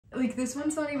Like this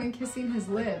one's not even kissing his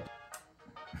lip.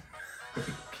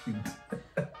 Cute.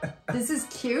 This is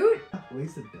cute?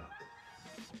 Where's the duck?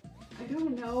 I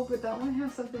don't know, but that one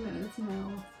has something in its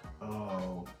mouth.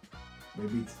 Oh,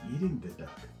 maybe it's eating the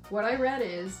duck. What I read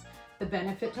is the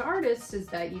benefit to artists is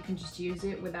that you can just use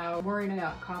it without worrying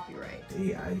about copyright.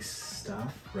 AI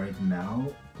stuff right now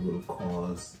will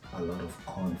cause a lot of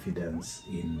confidence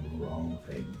in wrong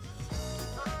things.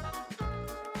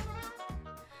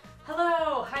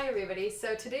 Hello, hi everybody.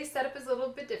 So today's setup is a little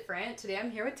bit different. Today I'm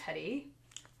here with Teddy.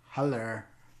 Hello.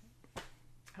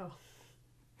 Oh,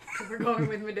 so we're going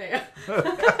with Medea.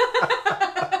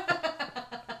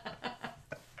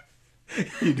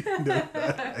 You didn't know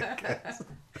that, I guess.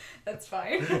 That's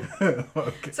fine.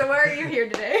 Okay. So why are you here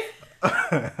today?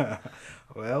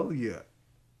 Well, you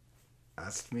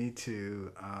asked me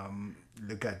to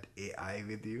look at AI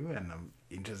with you, and I'm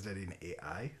interested in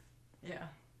AI. Yeah.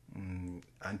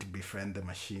 And to befriend the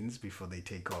machines before they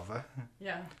take over.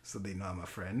 Yeah. So they know I'm a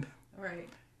friend. Right.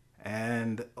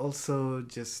 And also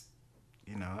just,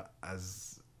 you know,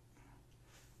 as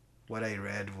what I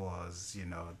read was, you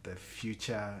know, the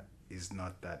future is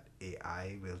not that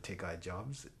AI will take our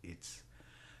jobs. It's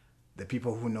the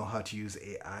people who know how to use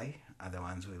AI are the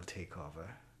ones who will take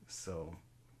over. So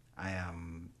I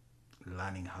am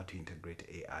learning how to integrate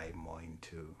AI more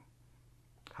into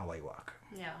how I work.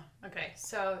 Yeah. Okay.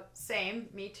 So same,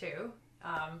 me too.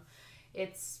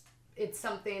 It's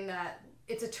something that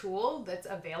it's a tool that's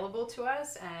available to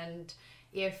us, and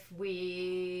if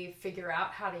we figure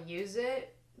out how to use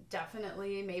it,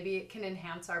 definitely maybe it can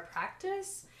enhance our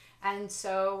practice. And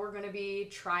so we're going to be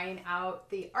trying out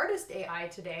the artist AI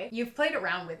today. You've played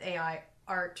around with AI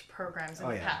art programs in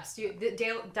the past.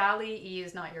 Dall-E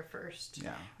is not your first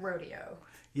rodeo.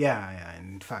 Yeah.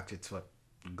 In fact, it's what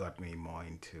got me more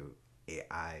into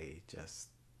AI, just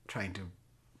trying to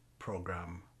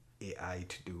program AI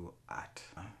to do art,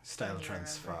 style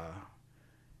transfer,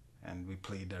 and we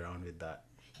played around with that.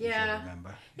 Yeah. If you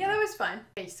remember. Yeah, that was fun.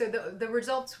 Okay, so the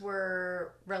results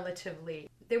were relatively,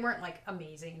 they weren't like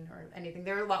amazing or anything.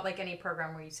 They were a lot like any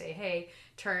program where you say, hey,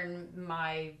 turn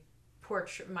my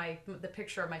portrait, the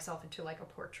picture of myself into like a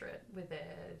portrait with a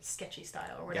sketchy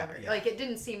style or whatever. Yeah. Like it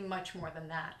didn't seem much more than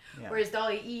that. Yeah. Whereas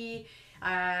Dall-E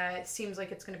seems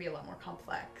like it's going to be a lot more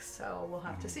complex. So we'll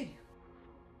have to see.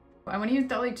 I want to use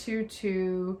Dall-E 2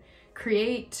 to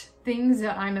create things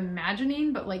that I'm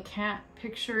imagining but like can't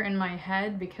picture in my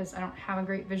head because I don't have a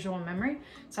great visual memory.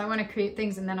 So I want to create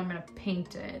things and then I'm going to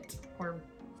paint it or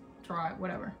draw it,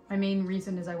 whatever. My main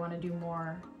reason is I want to do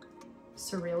more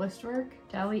surrealist work.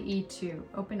 Dall-E 2,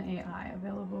 OpenAI,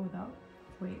 available without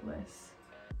waitlist.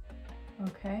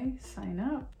 Okay, sign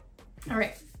up. All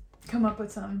right, come up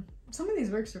with some of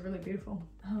these works are really beautiful.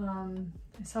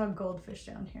 I saw a goldfish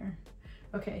down here.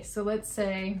 Okay, so let's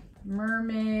say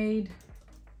mermaid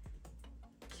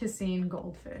kissing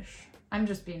goldfish. I'm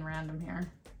just being random here.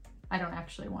 I don't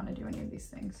actually want to do any of these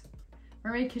things.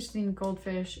 Mermaid kissing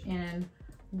goldfish in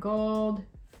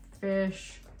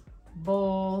goldfish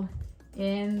bowl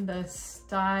in the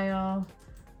style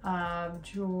of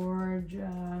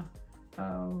Georgia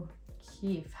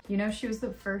O'Keeffe. You know, she was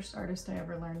the first artist I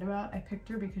ever learned about. I picked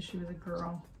her because she was a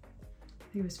girl.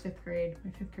 He was 5th grade,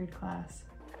 my 5th grade class.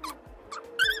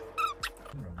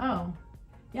 Oh,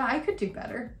 yeah, I could do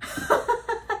better.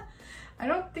 I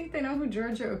don't think they know who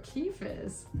Georgia O'Keeffe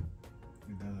is.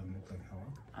 It doesn't look like her.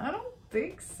 I don't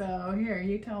think so. Here,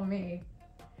 you tell me.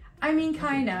 I mean,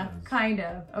 kind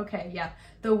of. Okay, yeah.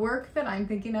 The work that I'm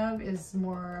thinking of is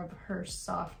more of her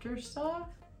softer stuff,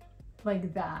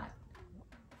 like that.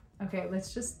 Okay,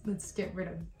 let's get rid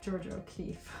of Georgia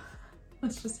O'Keeffe.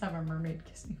 Let's just have a mermaid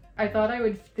kissing. I thought I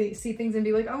would see things and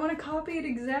be like, I want to copy it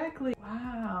exactly.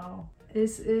 Wow,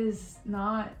 this is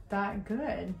not that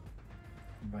good.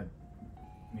 But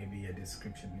maybe your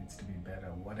description needs to be better.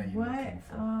 What are you looking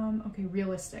for? Okay,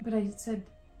 realistic. But I said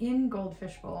in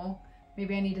goldfish bowl.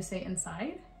 Maybe I need to say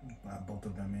inside. Both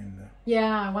of them in the...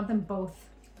 Yeah, I want them both.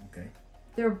 Okay.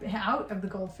 They're out of the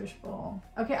goldfish bowl.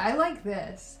 Okay, I like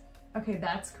this. Okay,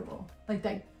 that's cool. Like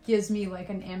that gives me like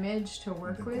an image to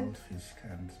work with. The goldfish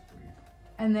can't breathe.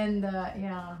 And then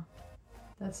yeah,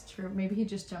 that's true. Maybe he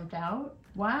just jumped out.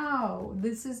 Wow,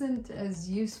 this isn't as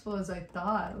useful as I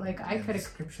thought. Like I could have...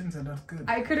 Descriptions are not good.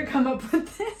 I could have come up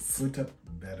with this. Put up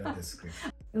better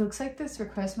description. It looks like this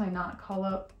request might not call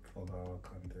up. For our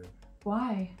content.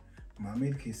 Why?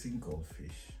 Mermaid kissing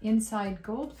goldfish. Inside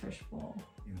goldfish bowl.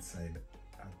 Inside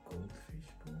a goldfish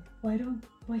bowl.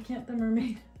 Why can't the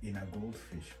mermaid? In a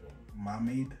goldfish bowl.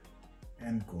 Mermaid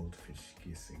and goldfish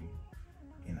kissing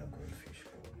in a goldfish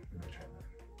bowl. Let me try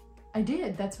that. I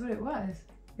did, that's what it was.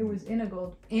 It was in a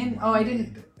gold. I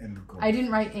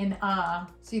didn't write in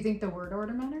So you think the word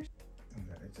order matters? I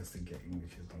just think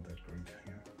English is not that great.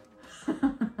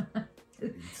 Yeah.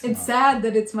 It's sad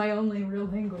that it's my only real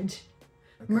language.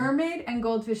 Okay. Mermaid and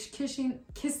goldfish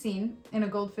kissing in a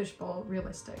goldfish bowl,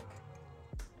 realistic.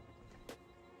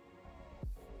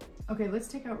 Okay, let's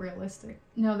take out realistic.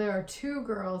 No, there are two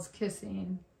girls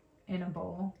kissing in a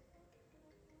bowl.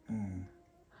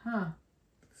 Huh.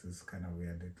 This is kind of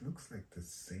weird. It looks like the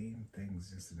same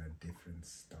things, just in a different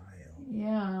style.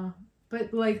 Yeah,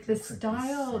 but like the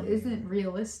style isn't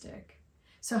realistic.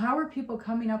 So how are people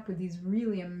coming up with these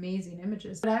really amazing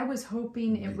images? But I was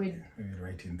hoping it would... Maybe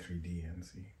write in 3D and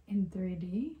see. In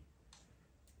 3D?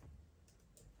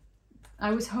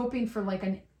 I was hoping for like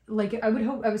an... I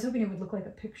was hoping it would look like a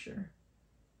picture.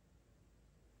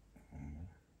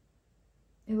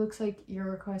 It looks like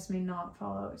your request may not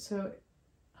follow. So,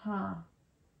 huh.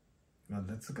 Well,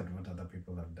 let's look at what other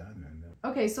people have done. And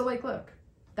okay, so like, look.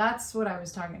 That's what I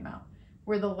was talking about.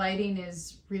 Where the lighting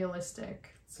is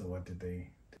realistic. So what did they...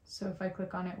 So if I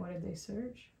click on it, what did they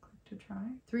search? Click to try.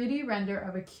 3D render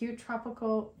of a cute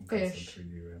tropical fish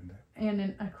in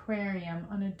an aquarium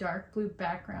on a dark blue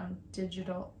background,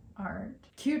 digital art.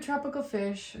 Cute tropical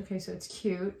fish. Okay, so it's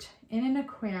cute. In an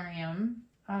aquarium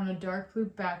on a dark blue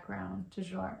background,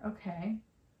 digital art. Okay.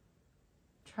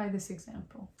 Try this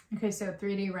example. Okay, so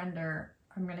 3D render,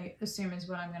 I'm going to assume is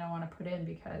what I'm going to want to put in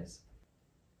because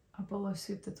a bowl of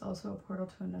soup that's also a portal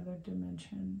to another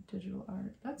dimension, digital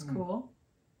art. That's cool.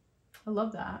 I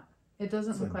love that. It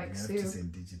doesn't look like soup. You have to say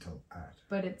digital art.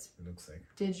 But it looks like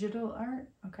digital art?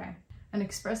 Okay. An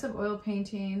expressive oil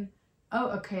painting.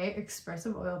 Oh, okay.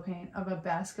 Expressive oil paint of a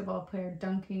basketball player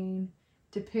dunking.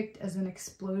 Depict as an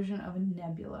explosion of a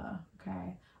nebula.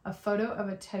 Okay. A photo of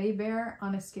a teddy bear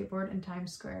on a skateboard in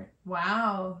Times Square.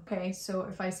 Wow. Okay, so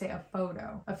if I say a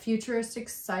photo. A futuristic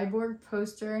cyborg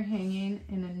poster hanging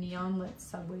in a neon lit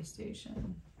subway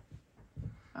station.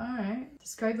 Alright.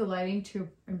 Describe the lighting to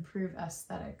improve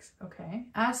aesthetics. Okay.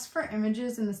 Ask for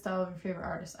images in the style of your favorite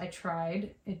artist. I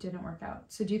tried. It didn't work out.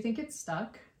 So do you think it's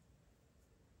stuck?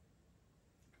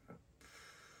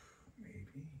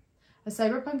 A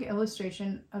cyberpunk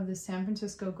illustration of the San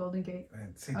Francisco Golden Gate.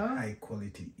 I'd say high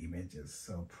quality images,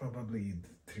 so probably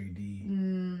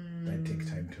 3D that take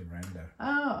time to render.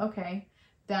 Oh, okay.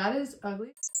 That is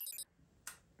ugly.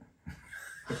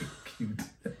 Cute.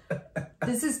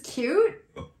 This is cute?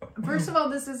 First of all,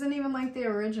 this isn't even like the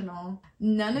original.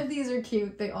 None of these are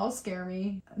cute. They all scare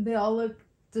me. They all look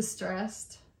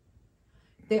distressed.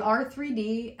 They are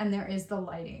 3D and there is the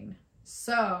lighting.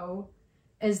 So...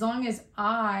 as long as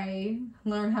I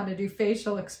learn how to do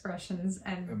facial expressions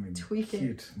and tweak cute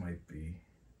it. Might be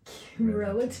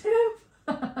relative.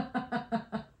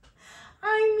 I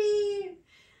mean,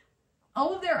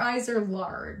 all of their eyes are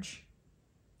large.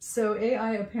 So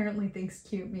AI apparently thinks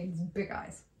cute means big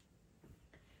eyes.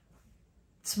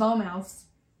 Small mouths,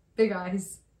 big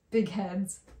eyes, big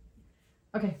heads.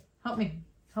 Okay, help me.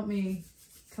 Help me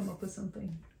come up with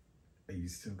something. Are you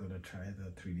still gonna try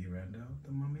the 3D render of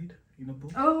the mermaid in a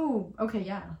book? Oh, okay,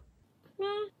 yeah.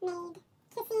 Mermaid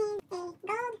kissing a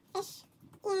goldfish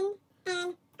in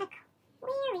an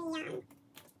aquarium.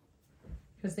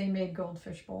 Because they made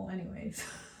goldfish bowl anyways.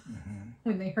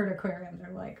 When they heard aquarium,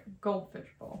 they're like, goldfish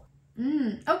bowl.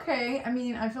 Okay, I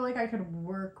mean, I feel like I could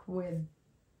work with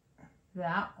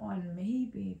that one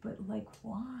maybe, but like,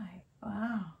 why?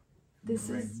 Wow. This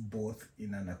is... both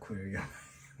in an aquarium.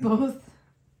 Both?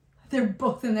 They're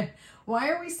both in there. Why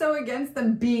are we so against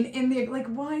them being in the... like,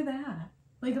 why that?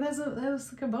 Like, that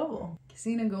was like a bubble.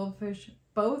 Seeing a goldfish.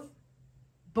 Both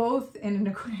in an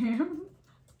aquarium.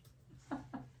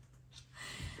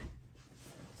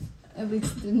 At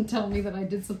least didn't tell me that I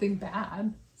did something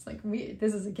bad. It's like,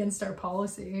 this is against our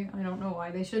policy. I don't know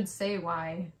why. They should say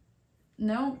why.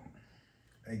 No.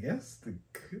 I guess they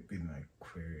could be in an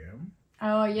aquarium.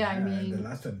 Oh, yeah, I mean... the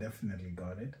last one definitely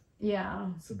got it. Yeah.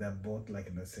 So they're both like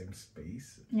in the same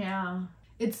space. Yeah.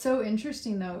 It's so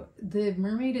interesting though. The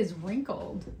mermaid is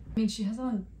wrinkled. I mean, she has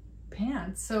on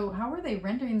pants. So how are they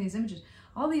rendering these images?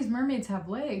 All these mermaids have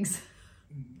legs.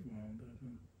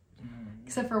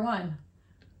 Except for one.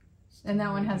 And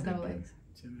that one has no legs.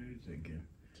 Generate it again.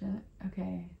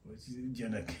 Okay.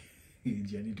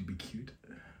 Jenny to be cute.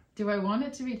 Do I want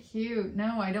it to be cute?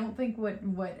 No, I don't think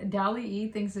what Dall-E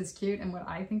thinks is cute and what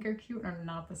I think are cute are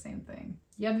not the same thing.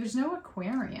 Yeah, there's no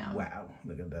aquarium. Wow,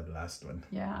 look at that last one.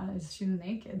 Yeah, she's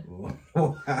naked.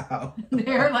 Wow.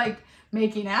 They're like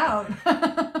making out.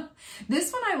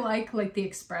 This one I like the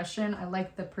expression. I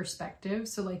like the perspective.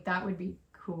 So like that would be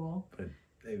cool. But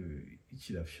it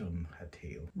should have shown her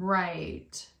tail.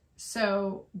 Right.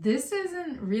 So this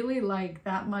isn't really like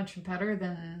that much better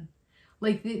than,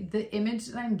 like the image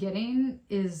that I'm getting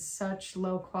is such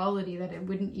low quality that it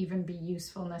wouldn't even be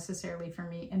useful necessarily for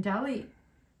me. And Dall-E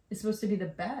is supposed to be the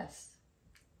best.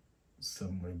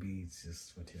 So maybe it's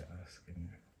just what you're asking.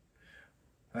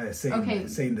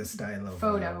 Saying the style of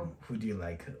photo. Who do you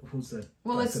like? Who's the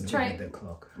well? Let's try the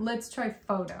clock. Let's try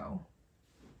photo.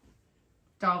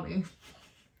 Dall-E.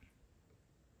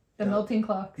 The melting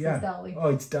clock says Dall-E. Oh,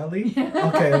 it's Dall-E?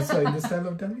 Okay, so in the style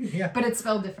of Dall-E? Yeah. But it's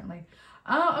spelled differently.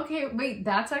 Oh, okay. Wait,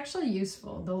 that's actually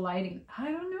useful. The lighting. I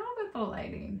don't know about the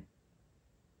lighting.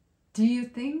 Do you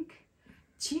think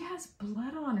she has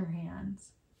blood on her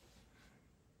hands?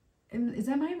 Is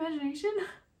that my imagination?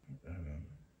 I don't know.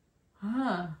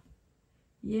 Huh.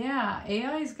 Yeah,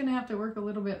 AI is going to have to work a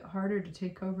little bit harder to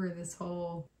take over this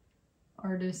whole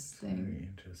artist thing. Very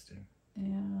interesting.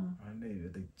 Yeah. I know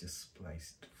they just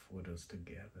spliced photos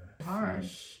together. Hard.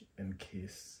 Fish and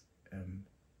kiss, and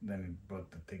then it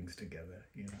brought the things together,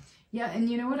 you know? Yeah, and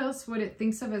you know what else? What it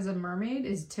thinks of as a mermaid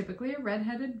is typically a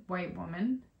redheaded white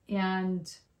woman and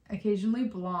occasionally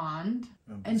blonde.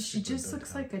 And she just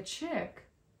looks like a chick.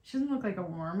 She doesn't look like a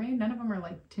mermaid. None of them are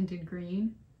like tinted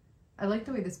green. I like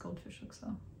the way this goldfish looks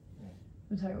though.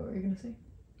 I'm sorry, what were you going to say?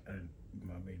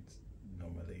 Mermaids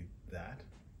normally that.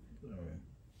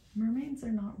 Mermaids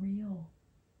are not real,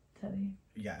 Teddy.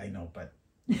 Yeah, I know, but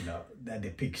you know, there are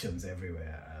depictions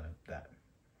everywhere out of that.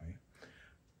 Right?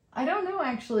 I don't know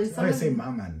actually. So I say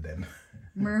merman then.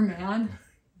 Merman.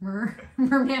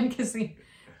 Merman kissing.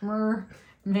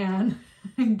 Merman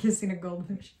kissing a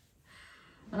goldfish.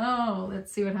 Oh,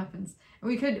 let's see what happens.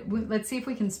 Let's see if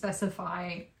we can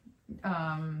specify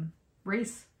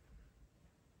race.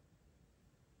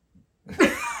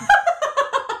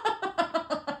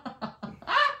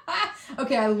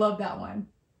 Okay, I love that one.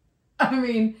 I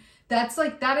mean,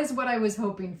 that is what I was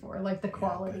hoping for, like the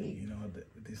quality. Yeah, but, you know,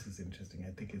 this is interesting.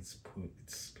 I think it's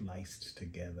spliced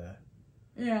together.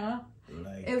 Yeah.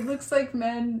 Like it looks like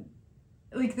men,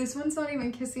 like this one's not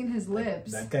even kissing his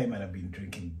lips. That guy might have been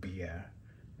drinking beer,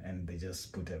 and they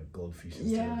just put a goldfish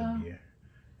instead of the beer,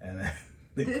 and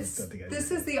they put something. This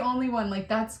is the only one. Like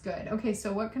that's good. Okay,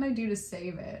 so what can I do to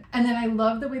save it? And then I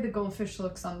love the way the goldfish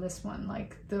looks on this one.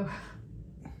 Like the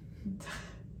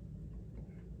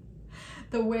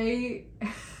way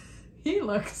he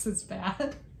looks is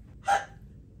bad.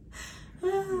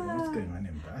 What's going on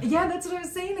in that? Yeah, that's what I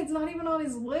was saying. It's not even on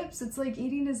his lips. It's like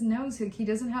eating his nose. Like he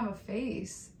doesn't have a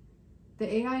face.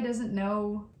 The AI doesn't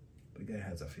know. The guy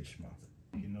has a fish mouth.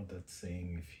 You know that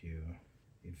saying,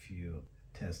 if you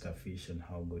test a fish on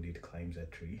how good it climbs a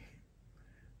tree,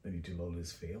 then it will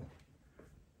always fail.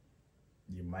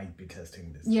 You might be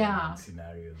testing this in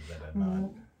scenarios that are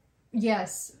not.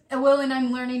 Yes. Well, and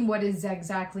I'm learning what is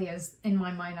exactly as in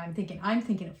my mind I'm thinking. I'm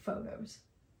thinking of photos.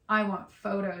 I want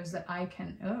photos that I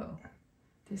can, oh,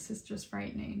 this is just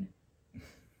frightening.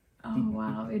 Oh,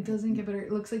 wow. It doesn't get better.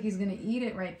 It looks like he's going to eat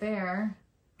it right there.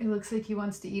 It looks like he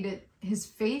wants to eat it. His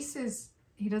face is,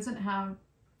 he doesn't have,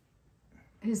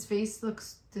 his face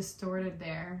looks distorted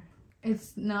there.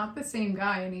 It's not the same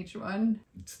guy in each one.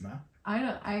 It's not?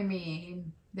 I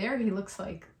mean, there he looks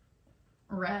like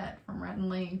Red from Red and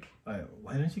Link.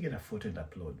 Why don't you get a photo and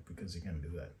upload? Because you can do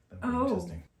that. That would be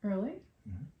interesting. Really?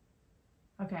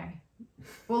 Mm-hmm. Okay.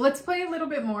 Well, let's play a little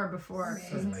bit more before.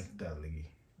 So like Dall-E.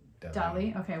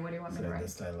 Dall-E? Okay, what do you want me to write? The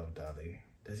style of Dall-E.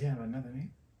 Does he have another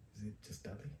name? Is it just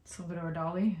Dall-E? Salvador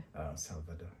Dall-E?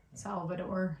 Salvador.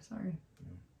 Salvador, sorry.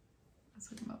 Yeah.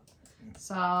 Let's look him up.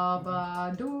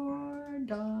 Salvador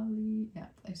Dall-E. Yeah,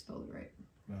 I spelled it right.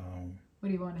 What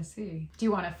do you want to see? Do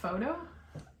you want a photo?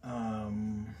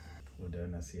 What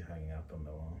do I see hanging up on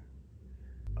the wall?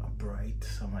 A bright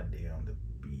summer day on the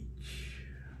beach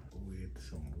with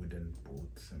some wooden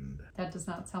boats and... That does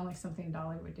not sound like something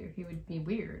Dall-E would do. He would be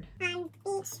weird. On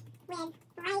beach with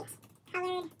bright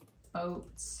colored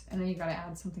boats. And then you gotta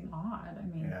add something odd. I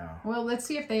mean, yeah. Well, let's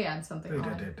see if they add something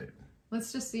odd.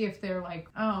 Let's just see if they're like,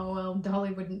 oh, well,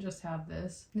 Dall-E wouldn't just have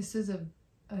this. This is a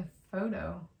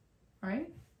photo, right?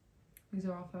 These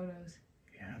are all photos.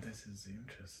 Yeah, this is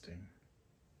interesting.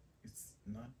 It's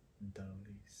not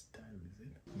Dall-E style, is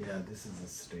it? Yeah, this is a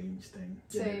strange thing.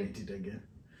 Generate it again.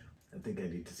 I think I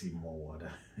need to see more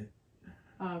water.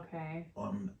 Okay.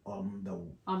 On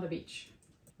the beach.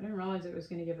 I didn't realize it was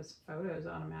going to give us photos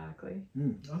automatically.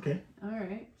 Okay. All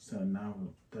right. So now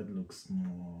that looks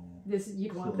more.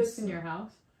 You'd want this in your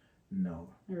house? No.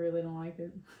 I really don't like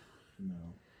it.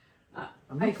 No.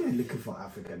 I'm not really looking for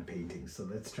African paintings, so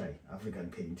let's try African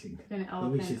painting. An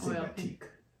elephant oil batik.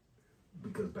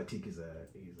 because batik is a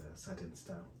certain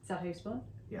style. Is that how you spell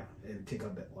it? Yeah, and take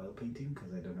out the oil painting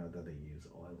because I don't know that they use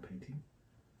oil painting.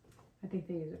 I think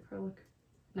they use acrylic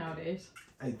nowadays.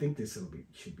 I think this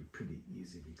should be pretty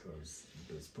easy because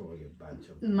there's probably a bunch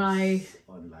of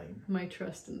online. My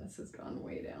trust in this has gone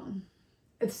way down.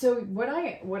 So what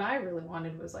I really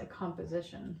wanted was like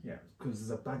composition. Yeah, because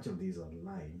there's a bunch of these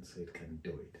online, so it can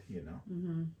do it. You know,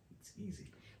 it's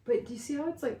easy. But do you see how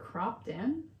it's like cropped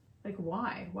in? Like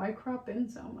why? Why crop in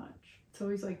so much? It's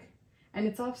always like, and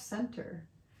it's off center.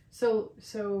 So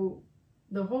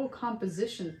the whole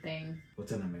composition thing.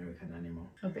 What's an American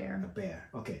animal? A bear. A bear.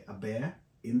 Okay, a bear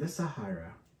in the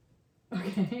Sahara.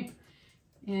 Okay.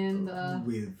 And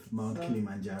with Mount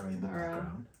Kilimanjaro in the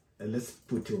background. Let's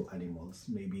put two animals.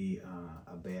 Maybe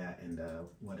a bear and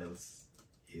what else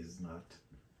is not.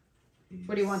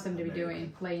 What do you want them to be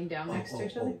doing? Laying down next to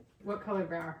each other? What color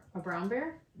bear? A brown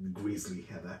bear? Grizzly,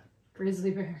 Heather.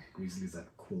 Grizzly bear. Grizzlies are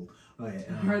cool. Okay,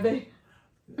 are they?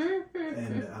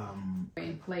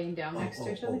 And laying down next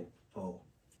to each other?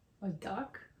 A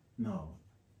duck? No.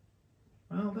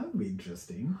 Well, that would be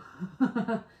interesting.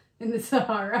 In the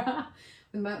Sahara?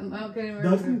 Not not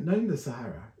in the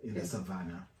Sahara, in the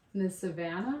savannah. In the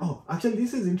savannah? Oh, actually,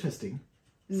 this is interesting.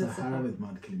 Sahara with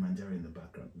Mount Kilimanjaro in the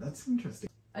background. That's interesting.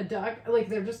 A duck? Like,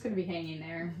 they're just going to be hanging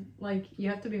there. Like, you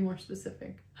have to be more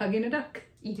specific. Hugging a duck.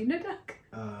 Eating a duck.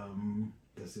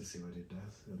 Let's just see what it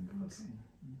does.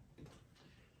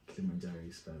 Kilimanjaro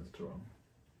is spelled wrong.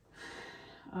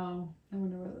 Oh, I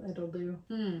wonder what it'll do.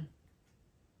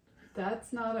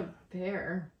 That's not a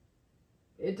bear.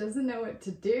 It doesn't know what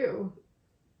to do.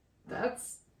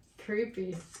 That's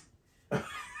creepy.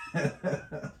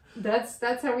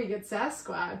 That's how we get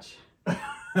Sasquatch.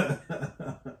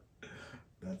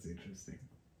 That's interesting.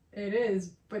 It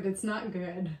is, but it's not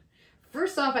good.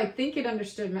 First off, I think it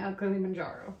understood Mount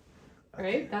Kilimanjaro.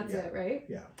 Right? That's it, right?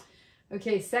 Yeah.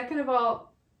 Okay, second of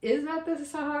all, is that the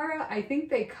Sahara? I think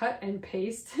they cut and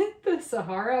pasted the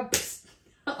Sahara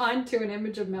onto an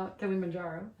image of Mount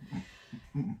Kilimanjaro.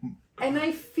 And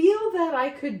I feel that I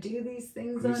could do these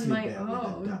things on my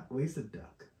own. Where's the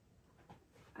duck?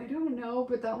 I don't know,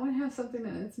 but that one has something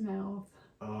in its mouth.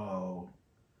 Oh,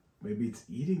 maybe it's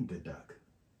eating the duck.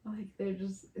 Like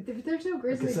there's no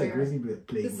grizzly it's bear. Like grizzly bear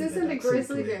playing this with isn't a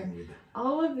grizzly bear. With...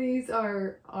 All of these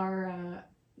are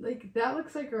like that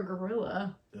looks like a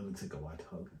gorilla. That looks like a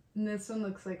warthog. And this one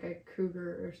looks like a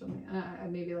cougar or something.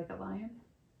 Maybe like a lion.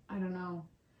 I don't know.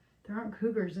 There aren't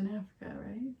cougars in Africa,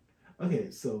 right? Okay,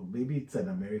 so maybe it's an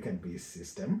American-based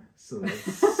system. So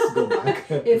let's go back.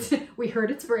 We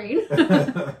heard its brain.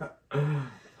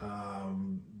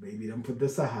 Maybe don't put the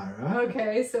Sahara.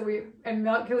 Okay, so and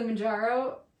Mount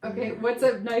Kilimanjaro. Okay, what's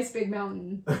a nice big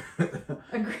mountain?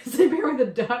 A grizzly bear with a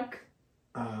duck.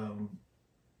 Mount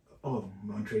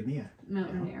Rainier.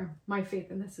 Mount Rainier. My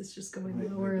faith in this is just going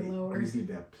lower and lower. Grizzly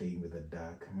bear playing with a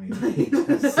duck.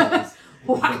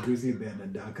 What? The grizzly bear and the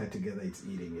duck are together. It's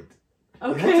eating it.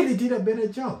 Okay. It actually did a better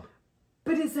job.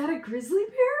 But is that a grizzly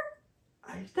bear?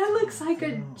 That looks like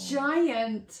a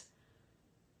giant,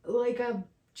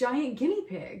 guinea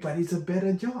pig. But it's a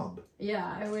better job. Yeah,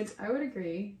 I would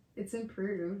agree. It's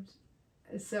improved.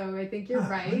 So I think you're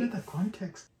right. Another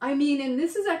context. I mean, and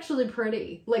this is actually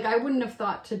pretty. Like, I wouldn't have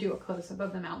thought to do a close-up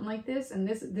of the mountain like this, and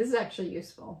this is actually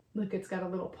useful. Look, it's got a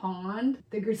little pond.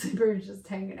 The grizzly bird is just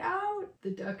hanging out. The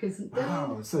duck isn't dead.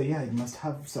 Wow, so yeah, it must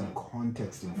have some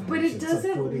context information. But it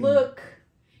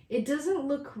doesn't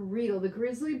look real. The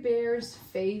grizzly bear's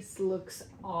face looks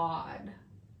odd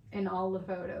in all the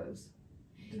photos.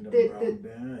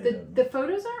 The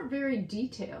photos aren't very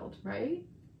detailed, right?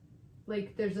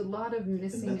 Like, there's a lot of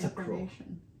missing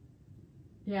information.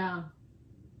 Yeah,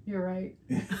 you're right.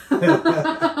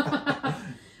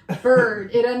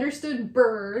 Bird. It understood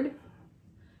bird.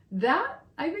 That,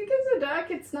 I think, is a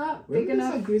duck. It's not big enough.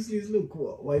 Where does grizzlies look?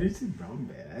 Why did it say brown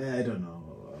bear? I don't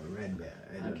know. Red bear.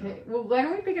 I don't know. Well, why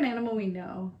don't we pick an animal we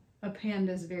know? A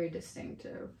panda is very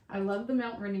distinctive. I love the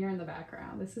Mount Rainier in the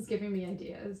background. This is giving me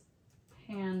ideas.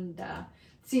 Panda.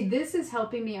 See, this is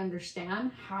helping me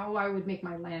understand how I would make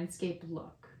my landscape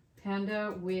look.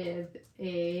 Panda with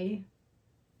a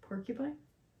porcupine?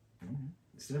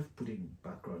 Instead of putting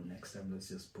background next time, let's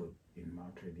just put in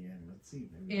Mount Rainier and let's see.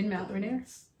 Maybe in Mount Rainier?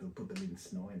 They'll put them in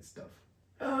snow and stuff.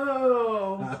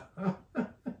 Oh!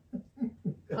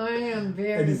 I am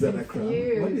very and is that confused. A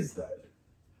crown? What is that?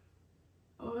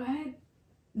 What?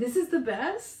 This is the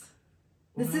best?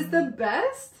 This is the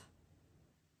best?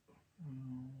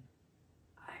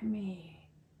 I mean,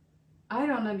 I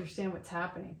don't understand what's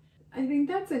happening. I think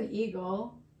that's an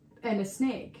eagle and a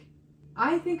snake.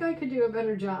 I think I could do a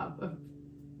better job of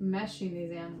meshing these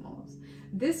animals.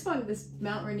 This one, this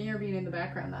Mount Rainier being in the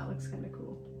background, that looks kind of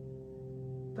cool.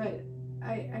 But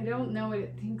I don't know what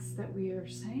it thinks that we are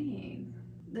saying.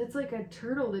 That's like a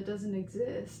turtle that doesn't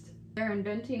exist. They're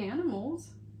inventing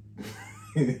animals.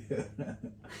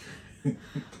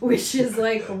 Which is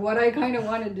like what I kind of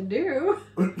wanted to do.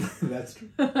 That's true.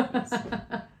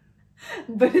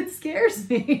 But it scares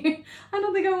me. I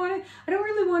don't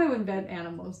really want to invent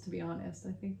animals, to be honest.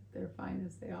 I think they're fine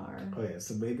as they are. Oh yeah,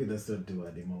 so maybe let's not do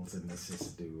animals and let's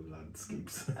just do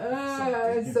landscapes.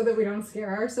 So that we don't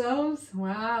scare ourselves?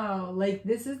 Wow. Like,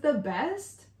 this is the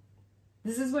best?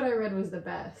 This is what I read was the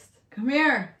best. Come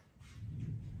here.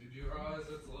 Did you realize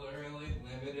it's literally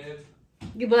limited?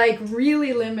 Like,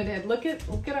 really limited. Look at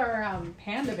our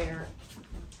panda bear.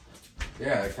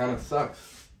 Yeah, it kind of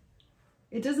sucks.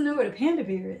 It doesn't know what a panda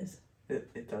bear is.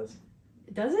 It does.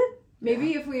 Does it?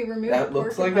 Maybe if we remove that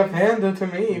looks like a panda to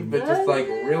me, but just like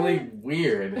really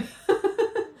weird.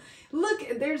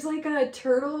 Look, there's like a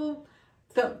turtle.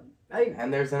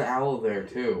 And there's an owl there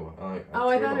too. Like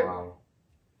a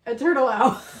a turtle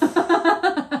owl.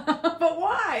 But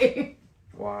why?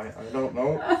 Why? I don't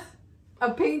know.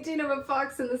 A painting of a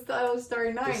fox in the style of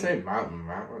Starry Night. Just say mountain.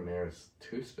 Mountain there is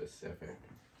too specific.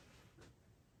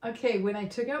 Okay, when I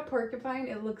took out porcupine,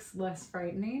 it looks less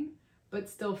frightening, but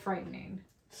still frightening.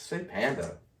 Say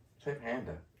panda. Say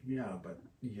panda. Yeah, but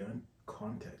you're in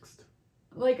context.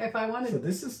 Like, if I wanted... So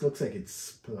this just looks like it's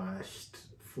splashed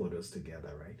photos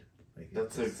together, right? Like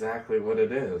That's exactly what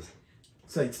it is.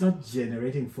 So it's not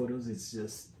generating photos, it's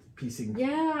just piecing...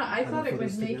 Yeah, I thought it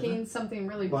was making something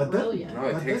really brilliant. No,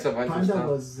 it takes a bunch of panda stuff.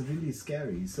 was really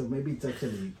scary, so maybe it's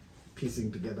actually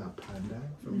piecing together a panda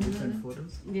from different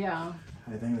photos. Yeah.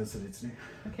 I think that's what it's doing.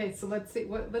 Okay, so let's see.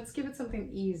 Let's give it something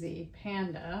easy.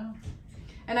 Panda.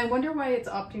 And I wonder why it's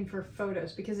opting for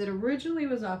photos, because it originally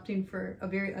was opting for a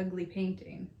very ugly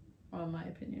painting. Well, in my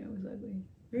opinion, it was ugly.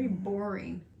 Very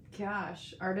boring.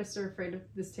 Gosh, artists are afraid of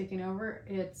this taking over.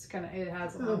 It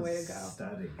has a long way to go.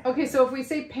 Starting. Okay, so if we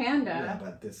say panda. Yeah,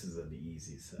 but this is an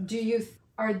easy set.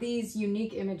 Are these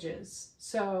unique images?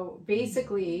 So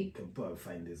basically, You can probably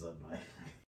find this online.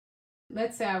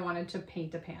 let's say I wanted to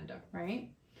paint a panda, right?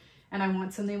 And I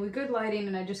want something with good lighting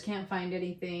and I just can't find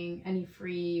any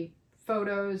free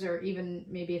photos, or even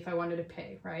maybe if I wanted to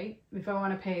pay, right? If I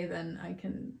want to pay, then I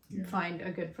can find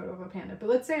a good photo of a panda. But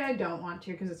let's say I don't want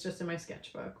to because it's just in my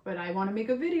sketchbook, but I want to make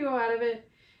a video out of it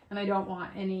and I don't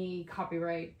want any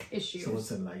copyright issues. So what's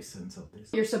the license of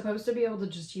this? You're supposed to be able to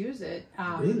just use it.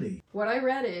 Really? What I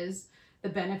read is the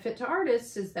benefit to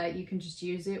artists is that you can just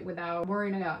use it without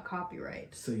worrying about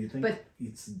copyright. So you think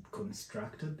it's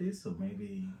constructed this, or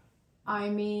maybe... I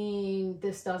mean,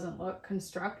 this doesn't look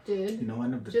constructed. You know,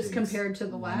 one of the just things, compared to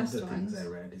the last one of the ones. things I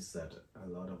read is that a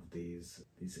lot of these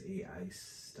AI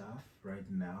stuff right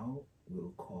now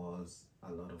will cause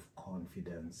a lot of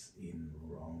confidence in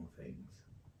wrong things.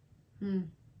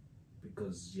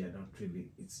 Because you're not really,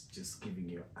 it's just giving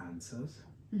you answers,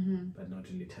 but not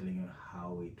really telling you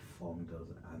how it formed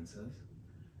those answers.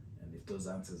 And if those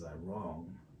answers are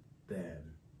wrong, then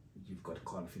you've got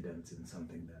confidence in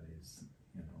something that is,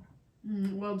 you know.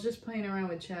 Well, just playing around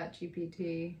with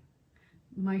ChatGPT,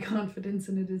 my confidence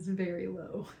in it is very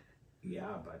low.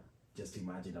 Yeah, but just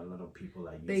imagine a lot of people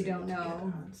are using They don't it to know.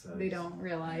 get answers. They don't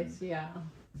realize, They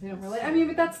don't realize. I mean,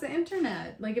 but that's the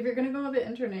internet. Like, if you're going to go on the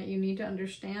internet, you need to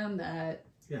understand that.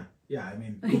 Yeah, I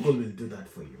mean, Google will do that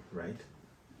for you, right?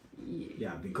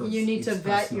 Yeah, because you need to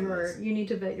vet your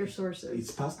sources. sources.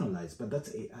 It's personalized, but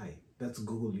that's AI. That's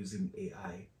Google using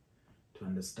AI to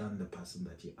understand the person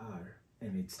that you are,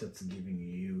 and it starts giving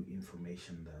you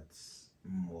information that's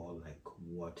more like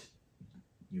what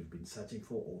you've been searching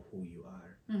for or who you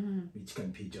are, which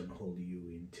can pigeonhole you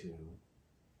into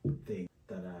things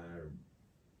that are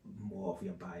more of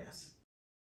your bias.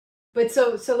 But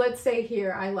so let's say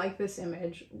here, I like this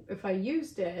image. If I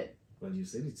used it... Well, you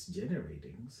said it's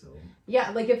generating, so...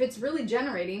 Yeah, like if it's really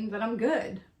generating, then I'm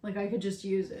good. Like I could just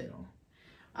use it. You know,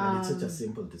 and it's such a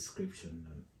simple description.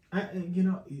 You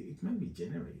know, it might be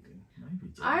generating.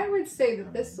 I would say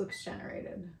that this looks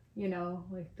generated. You know,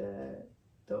 like the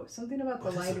something about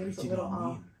the lighting's a little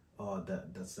off. Oh,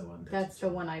 that's the one. That's the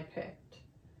one I picked.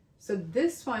 So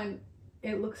this one,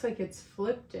 it looks like it's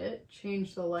flipped it,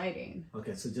 changed the lighting.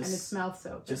 Okay, so just... And its mouth's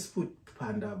open. Just put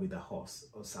panda with a horse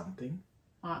or something.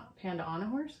 Panda on a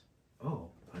horse?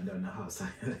 Oh, panda on a horse.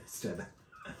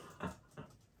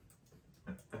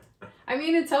 I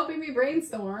mean, it's helping me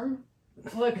brainstorm.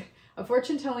 Look, a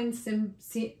fortune-telling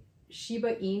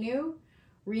Shiba Inu,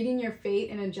 reading your fate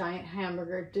in a giant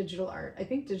hamburger, digital art. I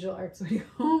think digital art's what you...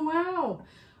 Oh, wow.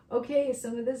 Okay,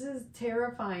 some of this is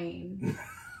terrifying.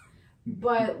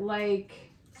 But, like...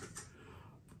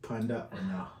 panda on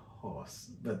a horse,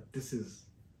 but this is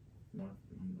not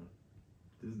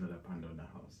this is not a panda on a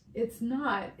horse. It's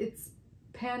not. It's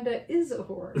panda is a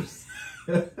horse.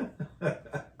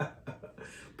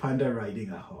 Panda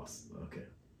riding a horse. Okay.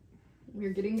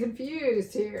 We're getting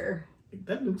confused here.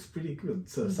 That looks pretty good.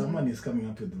 So someone is coming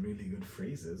up with really good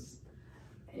phrases.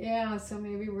 Yeah, so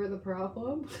maybe we're the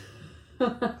problem.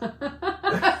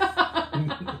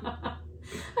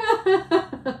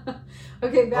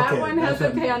 Okay, that one has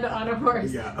a panda on a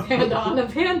horse. Yeah. Panda on a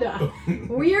panda.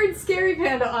 Weird, scary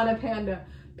panda on a panda.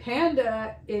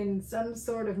 Panda in some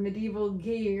sort of medieval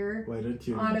gear. Why don't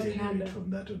you on a generate panda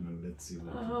from that one and let's see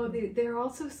what. Oh, they're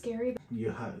also scary. You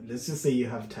have. Let's just say you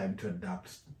have time to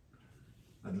adapt.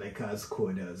 And like us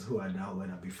coders who are now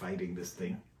gonna be fighting this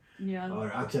thing. Yeah.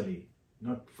 Or actually,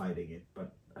 not fighting it,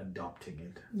 but adopting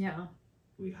it. Yeah.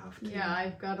 We have to. Yeah,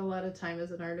 I've got a lot of time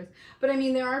as an artist. But I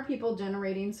mean, there are people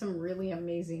generating some really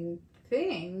amazing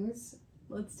things.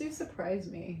 Let's do Surprise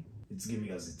Me. It's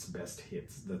giving us its best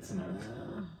hits. That's not.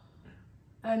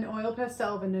 An oil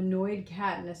pastel of an annoyed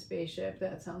cat in a spaceship.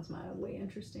 That sounds mildly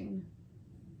interesting.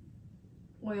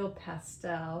 Oil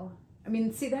pastel. I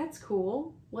mean, see, that's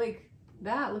cool. Like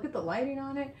that. Look at the lighting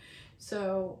on it.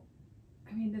 So,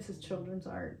 I mean, this is children's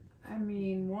art. I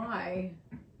mean, why?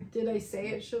 Did I say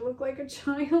it should look like a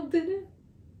child, did it?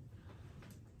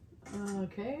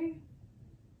 Okay.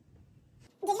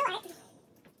 Digital art.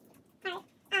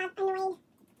 Art of annoyed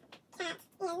cat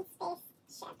in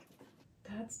spaceship.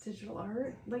 That's digital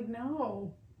art? Like,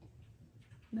 no.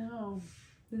 No.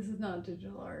 This is not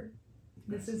digital art.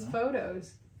 This is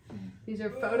photos. These are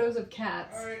photos of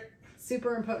cats.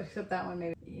 Superimposed, except that one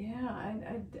maybe. Yeah,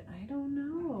 I don't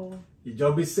know. Your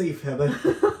job is safe, Heather.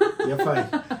 You're fine.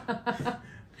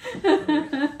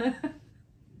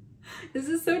 This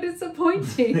is so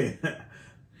disappointing.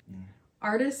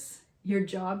 Artists, your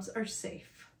jobs are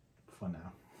safe. For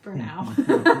now. For now.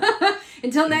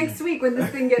 Until next week when this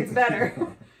thing gets better.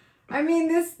 I mean,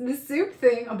 this soup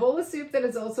thing, a bowl of soup that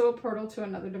is also a portal to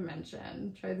another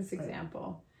dimension. Try this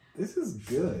example. This is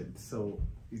good. So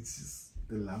it's just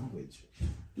the language.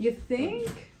 You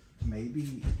think?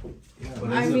 Maybe. Yeah.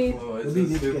 What I is mean, it for? Is we it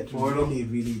need to soup get portal?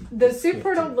 really The soup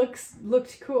portal descriptive.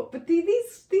 looked cool, but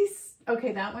these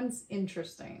okay, that one's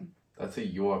interesting. That's a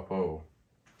UFO.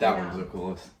 That Yeah. one's the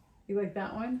coolest. You like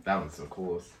that one? That one's the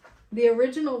coolest. The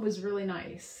original was really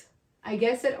nice. I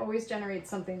guess it always generates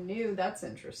something new. That's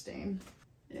interesting.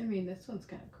 I mean, this one's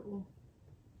kind of cool.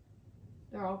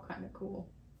 They're all kind of cool.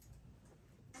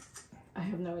 I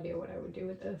have no idea what I would do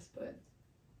with this, but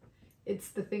it's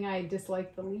the thing I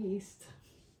dislike the least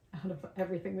out of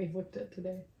everything we've looked at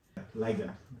today.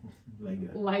 Liger.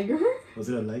 Liger? Was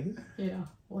it a liger? Yeah,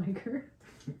 liger.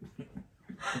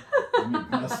 We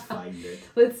must find it.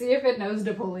 Let's see if it knows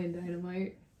Napoleon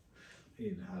Dynamite.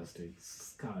 It has to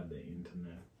scour the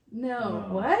internet. No.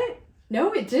 No. What?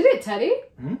 No, it did it, Teddy.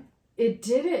 Hmm? It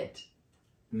did it.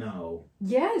 No.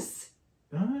 Yes.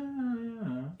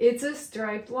 Yeah. It's a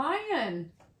striped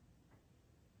lion.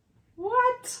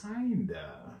 What?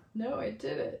 Kinda. No, it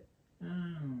did it.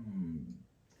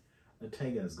 The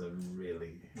tiger's got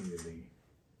really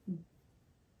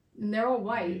And they're all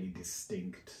white. really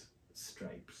distinct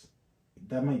stripes.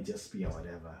 That might just be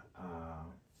whatever.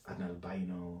 An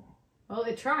albino. Well,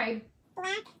 it tried.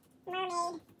 Black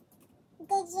mermaid.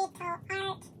 Digital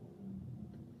art.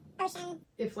 Ocean.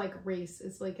 If like race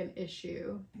is like an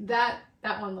issue. That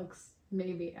one looks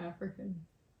maybe African.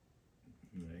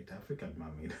 Right, African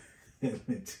mermaid.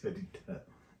 It's what it does.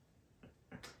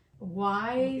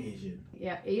 Why? Asian.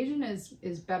 Yeah, Asian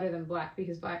is better than black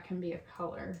because black can be a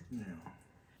color. Yeah.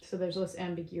 So there's less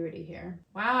ambiguity here.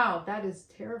 Wow, that is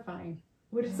terrifying.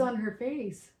 What is on her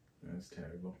face? That's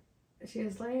terrible. She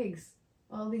has legs.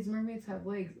 All these mermaids have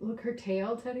legs. Look, her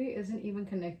tail, Teddy, isn't even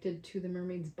connected to the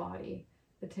mermaid's body.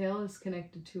 The tail is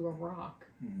connected to a rock.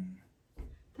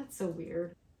 That's so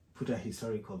weird. Put a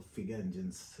historical figure and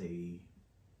just say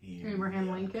in Abraham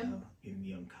neon Lincoln? in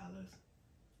neon colors.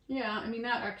 Yeah, I mean,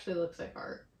 that actually looks like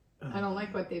art. I don't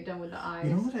like what they've done with the eyes.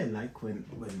 You know what I like when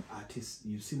artists,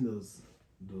 you've seen those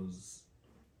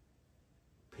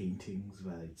paintings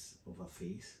where it's of a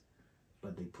face,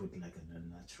 but they put like an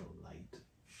unnatural light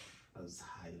as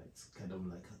highlights, kind of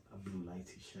like a blue light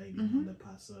is shining on the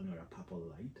person, or a purple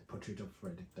light. Portrait of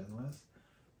Frederick Douglass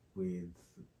with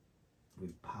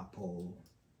purple.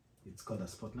 It's called a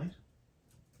spotlight.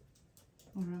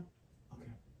 Okay.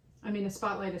 Okay. I mean, a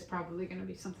spotlight is probably going to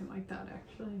be something like that,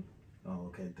 actually. Oh,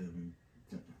 okay. Then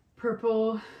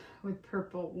Purple with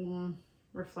purple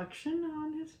reflection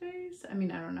on his face. I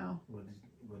mean, I don't know. what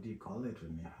do you call it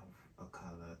when you have a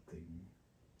color thing?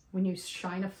 when you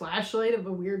shine a flashlight of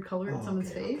a weird color at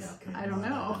someone's face. I don't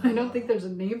know. I don't think there's a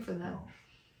name for that.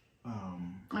 No.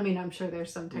 I mean, I'm sure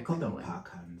there's some We call technical them name.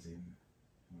 park hands in.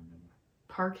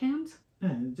 Park hands?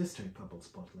 Yeah, just try purple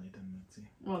spotlight and let's see.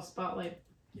 Well, spotlight.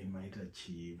 You might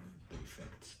achieve the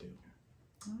effects too.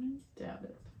 Dab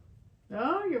it.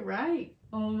 Oh, you're right.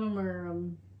 All of them are,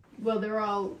 well, they're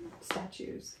all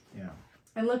statues. Yeah.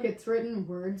 And look, it's written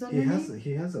words underneath.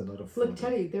 He has a lot of Look, photos.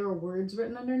 Teddy, there are words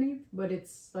written underneath, but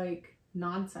it's like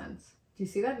nonsense. Do you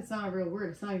see that? It's not a real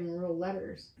word. It's not even real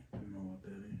letters. I don't know what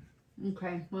that is.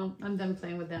 Okay, well, I'm done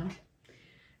playing with them.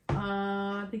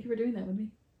 Thank you for doing that with me.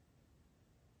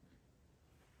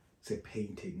 Say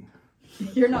painting.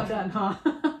 You're not done, huh?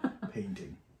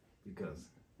 Painting. Because.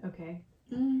 Okay.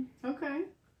 Okay.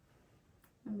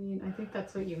 I mean, I think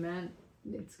that's what you meant.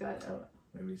 It's got a...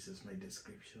 Maybe it's just my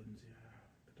descriptions, yeah.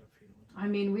 But I feel I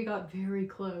mean, we got very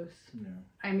close. Yeah.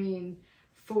 I mean,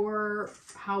 for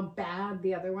how bad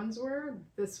the other ones were,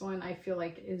 this one I feel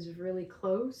like is really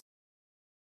close.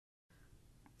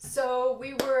 So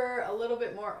we were a little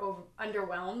bit more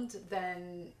underwhelmed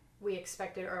than we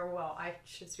expected, or well, I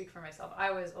should speak for myself.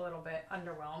 I was a little bit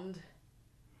underwhelmed.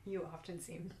 You often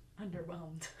seem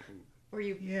underwhelmed. Were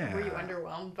you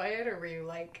underwhelmed by it, or were you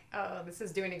like, oh, this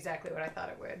is doing exactly what I thought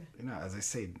it would? You know, as I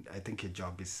said, I think your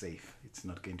job is safe. It's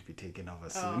not going to be taken over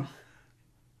soon.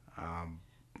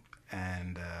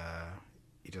 And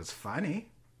it was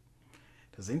funny.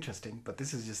 It was interesting, but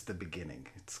this is just the beginning.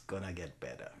 It's gonna get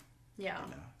better. Yeah.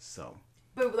 You know, so.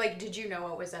 But like, did you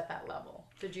know it was at that level?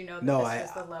 Did you know that this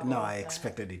was the level? No, I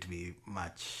expected it to be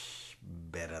much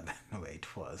better than the way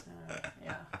it was.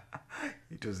 Yeah.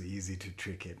 It was easy to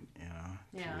trick it, you know,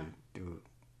 Yeah. to do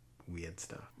weird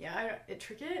stuff. Yeah,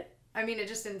 trick it? I mean, it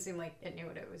just didn't seem like it knew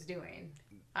what it was doing.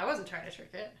 I wasn't trying to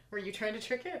trick it. Were you trying to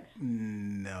trick it?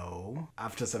 No.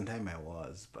 After some time I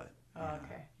was, but... Oh,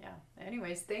 okay, yeah.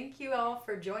 Anyways, thank you all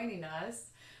for joining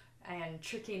us and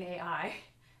tricking AI.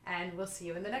 And we'll see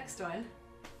you in the next one.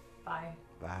 Bye.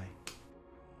 Bye.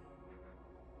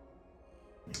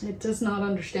 It does not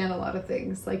understand a lot of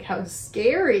things, like how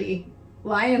scary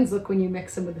lions look when you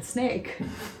mix them with a snake.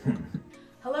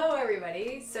 Hello,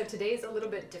 everybody. So today's a little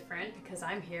bit different because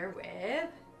I'm here with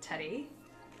Teddy.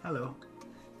 Hello.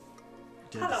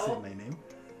 Did Hello. you say my name?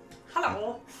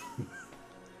 Hello.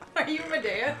 Are you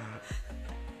Medea?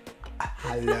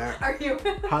 Hello. Are you?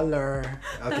 Hello.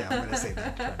 Okay, I'm gonna say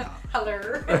that for now. Hello.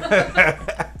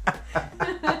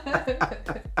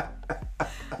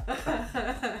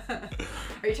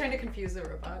 Are you trying to confuse the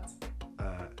robots?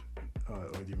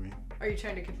 What do you mean? Are you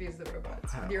trying to confuse the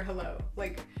robots with your hello?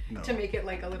 Like, No. to make it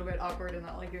like a little bit awkward and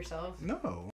not like yourself? No.